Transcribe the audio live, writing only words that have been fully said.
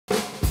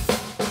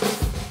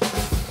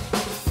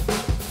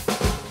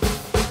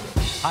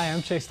Hi,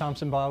 I'm Chase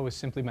Thompson-Baugh with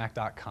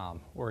SimplyMac.com.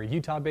 We're a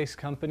Utah-based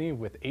company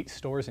with 8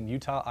 stores in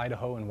Utah,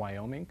 Idaho, and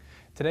Wyoming.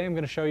 Today I'm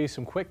going to show you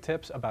some quick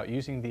tips about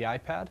using the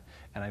iPad,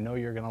 and I know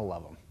you're going to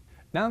love them.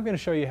 Now I'm going to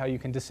show you how you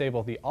can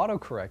disable the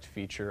autocorrect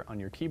feature on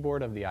your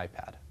keyboard of the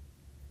iPad.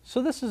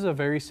 So this is a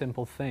very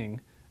simple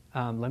thing.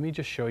 Let me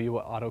just show you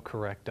what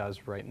autocorrect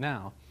does right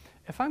now.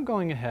 If I'm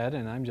going ahead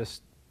and I'm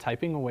just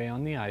typing away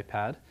on the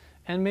iPad,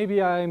 and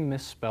maybe I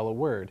misspell a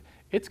word,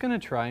 it's going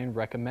to try and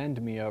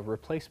recommend me a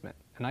replacement.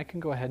 And I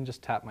can go ahead and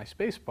just tap my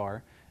space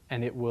bar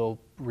and it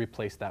will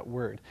replace that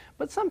word.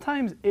 But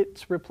sometimes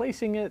it's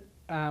replacing it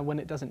when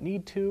it doesn't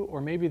need to,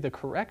 or maybe the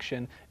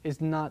correction is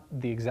not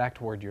the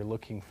exact word you're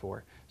looking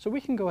for. So we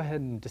can go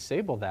ahead and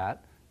disable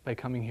that by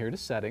coming here to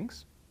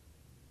Settings.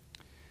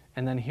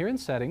 And then here in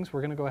Settings,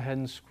 we're going to go ahead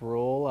and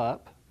scroll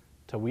up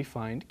till we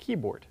find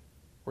Keyboard.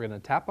 We're going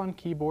to tap on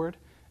Keyboard,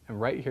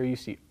 and right here you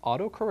see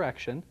Auto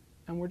Correction,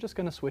 and we're just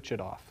going to switch it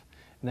off.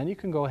 And then you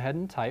can go ahead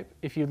and type.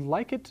 If you'd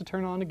like it to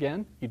turn on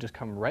again, you just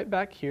come right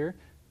back here,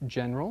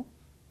 General,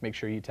 make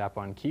sure you tap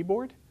on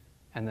Keyboard,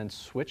 and then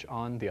switch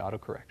on the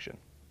autocorrection.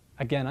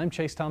 Again, I'm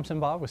Chase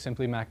Thompson-Baugh with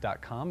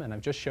SimplyMac.com, and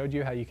I've just showed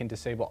you how you can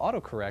disable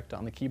autocorrect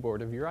on the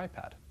keyboard of your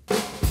iPad.